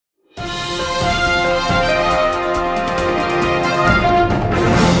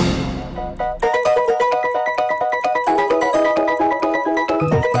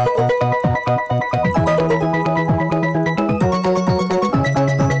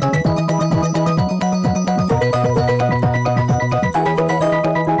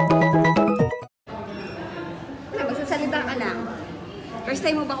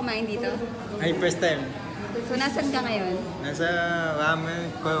Nasaan ka ngayon? Nasa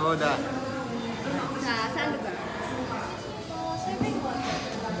ramen Kuroda. Saan lugar?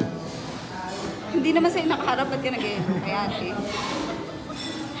 Hindi naman sa'yo nakaharap. Ba't ka kay ate?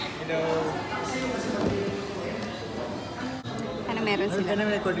 Hello. Ano meron sila? Can I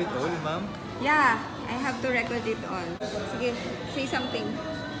record it all, ma'am? Yeah, I have to record it all. Sige, say something.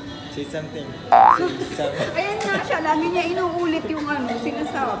 Say something. Ayan nga siya, lagi niya inuulit yung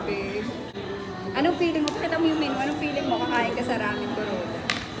sinasabi. Anong feeling mo? Pakita mo yung menu. Anong feeling mo kakain ka sa ramen Kuroda?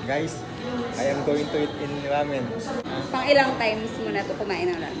 Guys, I am going to eat in ramen. Pang ilang times mo na to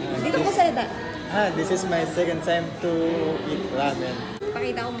kumain ng ramen? Dito ko salita. This is my second time to eat ramen.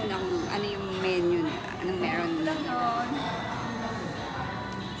 Pakita ko muna kung ano yung menu nila. Anong meron nila.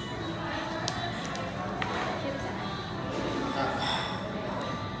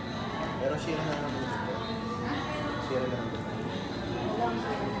 Pero shira na lang dito. Shira na lang dito.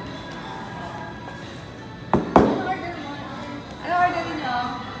 Ano orderin nyo?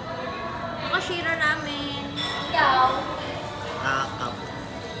 Ako shira ramen. Ikaw? Cup.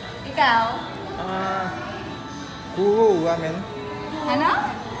 Ikaw? Kuro ramen. Ano?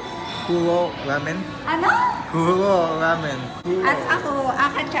 Kuro ramen. Ano? Kuro ramen. At ako,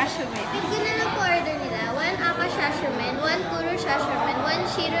 aka chashume. Ito na lang po order nila. 1 aka shashumen, 1 kuro shashumen,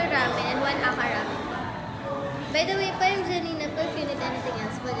 1 shiro ramen, and 1 aka ramen. By the way, pa yung Janina po, if you need anything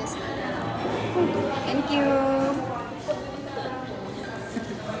else, po just order. Thank you.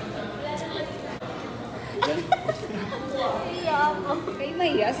 Iya ako. Kayo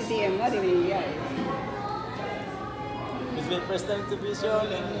mahiya si CM mo, di ba iya eh. It's my first time to be shown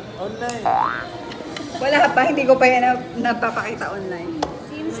online. Wala pa, hindi ko pa yan napapakita online.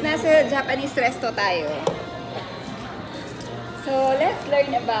 Since nasa Japanese resto tayo, so let's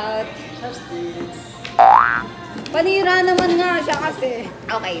learn about Chopsticks. panira naman nga siya kasi.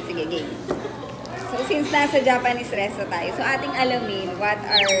 Okay, sige, game. So since nasa Japanese resto tayo, so ating alamin what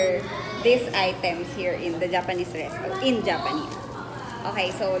are these items here in the Japanese resto, in Japanese. Okay,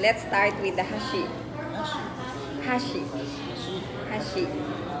 so let's start with the hashi. Hashi. Hashi.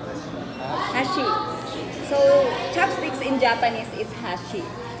 Hashi. So, chopsticks in Japanese is hashi.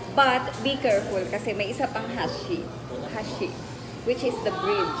 But be careful kasi may isa pang hashi. Hashi. Which is the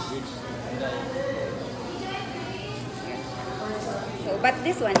bridge. So, but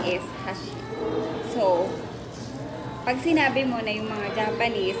this one is hashi. So, pag sinabi mo na yung mga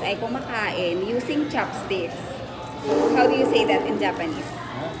Japanese ay kumakain using chopsticks, how do you say that in Japanese?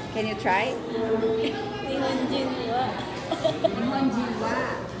 Can you try? Nihonjinwa. Nihonjinwa.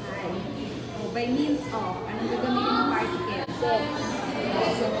 By means of, anong gagamitin ng particle? So,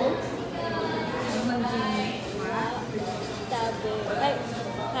 Nihonjinwa. Tabe. Ay,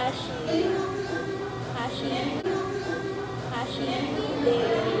 hashi. Hashi. Hashi.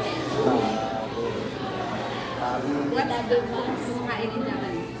 What's Tabe-mas. kumakain in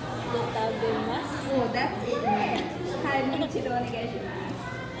Japanese? Tabe-mas. Oh, that's it. Hi, Michiro onegaishimasu.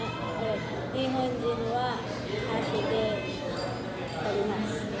 Nihonjinwa. Hashi de. Tabe-mas.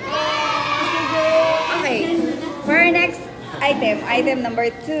 Okay, for our next item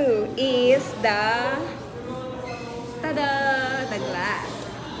number 2 is the glass.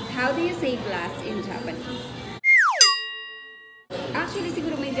 How do you say glass in Japanese? Actually,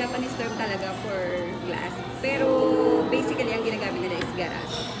 siguro may Japanese term talaga for glass, pero basically ang ginagamit nila is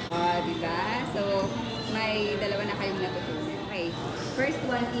garas. Diba? So, may dalawa na kayong natutunan. Okay, first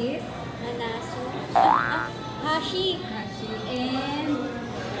one is Nanasu. Hashi. hashi and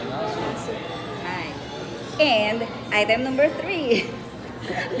Nanasu. hi. And item number 3.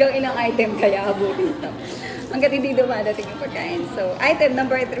 Gang ilang item kaya abutin ito. Hanggat hindi dumadating yung pagkain. So, item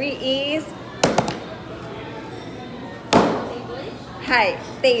number 3 is hi,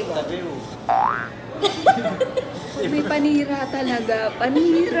 table. May panira talaga.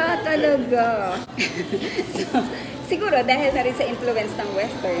 Panira talaga. So, siguro dahil na rin sa influence ng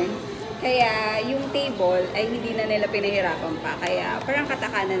Western, kaya yung table ay hindi na nila pinahirapan pa. Kaya parang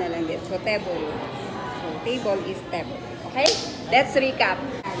katakanan na lang din. So, table. So, table is table. Okay? Let's recap.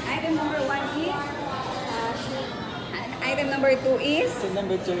 And item number 1 is Hashi. and item number 2 is So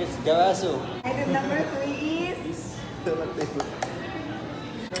number 2 is garaso. item number 3 is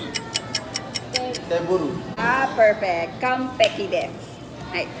Teburu. perfect. Kampeki desu.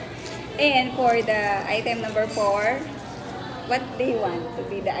 Right. And for the item number 4, what do you want to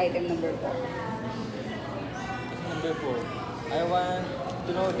be the item number 4? Number 4. I want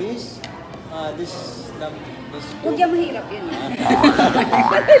to know this. This. Huwag yan mahirap yun.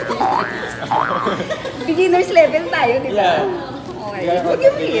 Beginner's level tayo, di ba? Yeah. Okay. We are Huwag on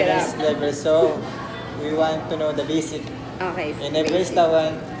yan the mahirap. beginner's level, so we want to know the basic. Okay. In every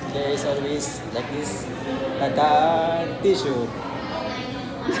restaurant, There is always like this. Tissue.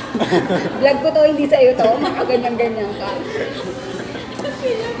 Vlog ko to, hindi sa'yo to. Makaganyan-ganyan ka.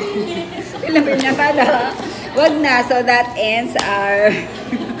 Pilapil ka na. Wag na. So that ends our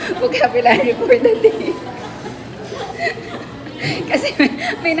vocabulary for the day. Kasi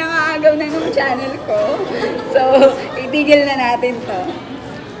may nakakagaw na ng channel ko. So, itigil na natin to.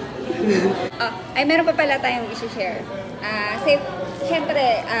 Ay, meron pa pala tayong isi-share.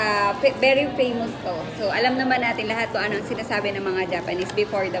 Siyempre, very famous to. So, alam naman natin lahat kung anong sinasabi ng mga Japanese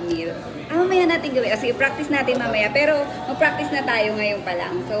before the meal. Mamaya natin gawin. Sige, practice natin mamaya. Pero, mag-practice na tayo ngayon pa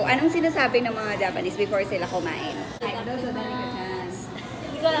lang. So, anong sinasabi ng mga Japanese before sila kumain? Ay, so, dali ka chance.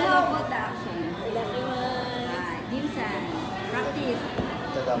 How about the action? Dim-san. Practice.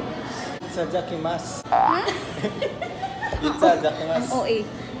 Itadakimasu. Ha? Itadakimasu. OA.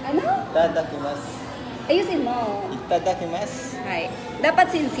 Ano? Itadakimasu. Ayusin mo. Itadakimasu. Hi. Dapat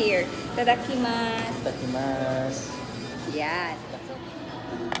sincere. Itadakimasu. Itadakimasu. Yan.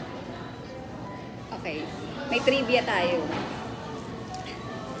 Okay. May trivia tayo.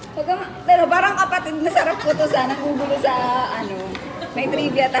 Pero parang kapatid, masarap ko to sana. Gugulo sa ano. May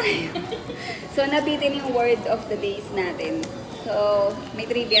trivia tayo. So, nabitin yung word of the days natin. So, may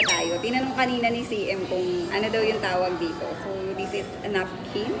trivia tayo. Tinanong kanina ni CM kung ano daw yung tawag dito. So, this is a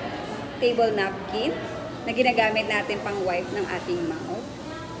napkin. Table napkin na ginagamit natin pang wipe ng ating mouth.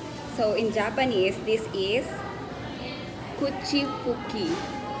 So, in Japanese, this is kuchifuki.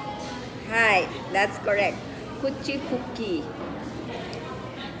 Hi, that's correct. Kuchifuki.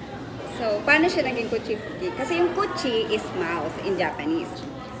 So, paano siya naging kuchifuki? Kasi yung kuchi is mouth in Japanese.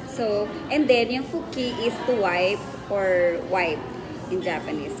 So, and then yung fuki is to wipe or wipe in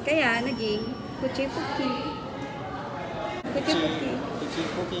Japanese. Kaya, naging kuchifuki. Kuchifuki.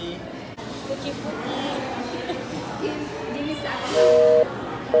 Kuchifuki. Kuchifuki. Jimmy sa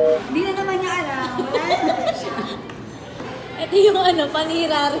hindi na naman niya alam. Wala na siya. Ito yung ano,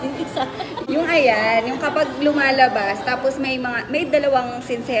 panira rin isa. Yung ayan, yung kapag lumalabas, tapos may dalawang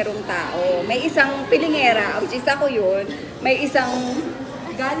sinserong tao. May isang pilingera, which is ako yun. May isang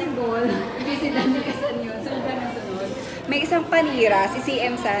volleyball, which is si Dani Kasan yun. Sunod na sunod. May isang panira, si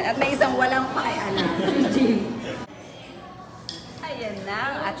CM San, at may isang walang pakialam, si Jim. Ayan na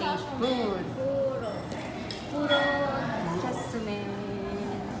ang ating food. Puro chasume.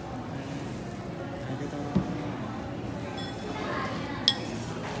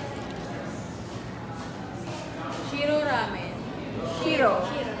 Shiro ramen. Shiro.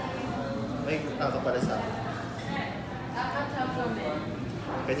 May taka pala sa akin.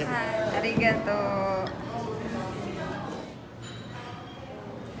 Kanya mo. Arigato.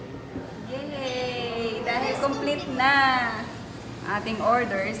 Yay! Dahil complete na ating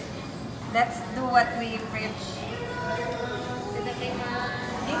orders, let's do what we preach.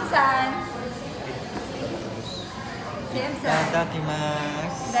 Dim-san. Dim-san.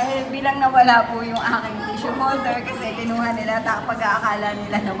 Itadakimasu. Dahil bilang nawala po yung aking tissue holder kasi kinuha nila pag-aakala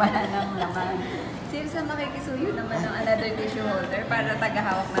nila na wala ng laman. Dim-san, makikisuyo naman ng another tissue holder para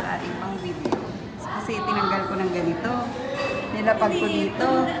tagahawak ng ating pang video. Kasi tinanggal ko ng ganito. Nilapag ko dito.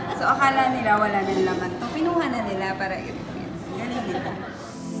 So akala nila wala ng laman to. Pinuha na nila para i-refill. Galing nila.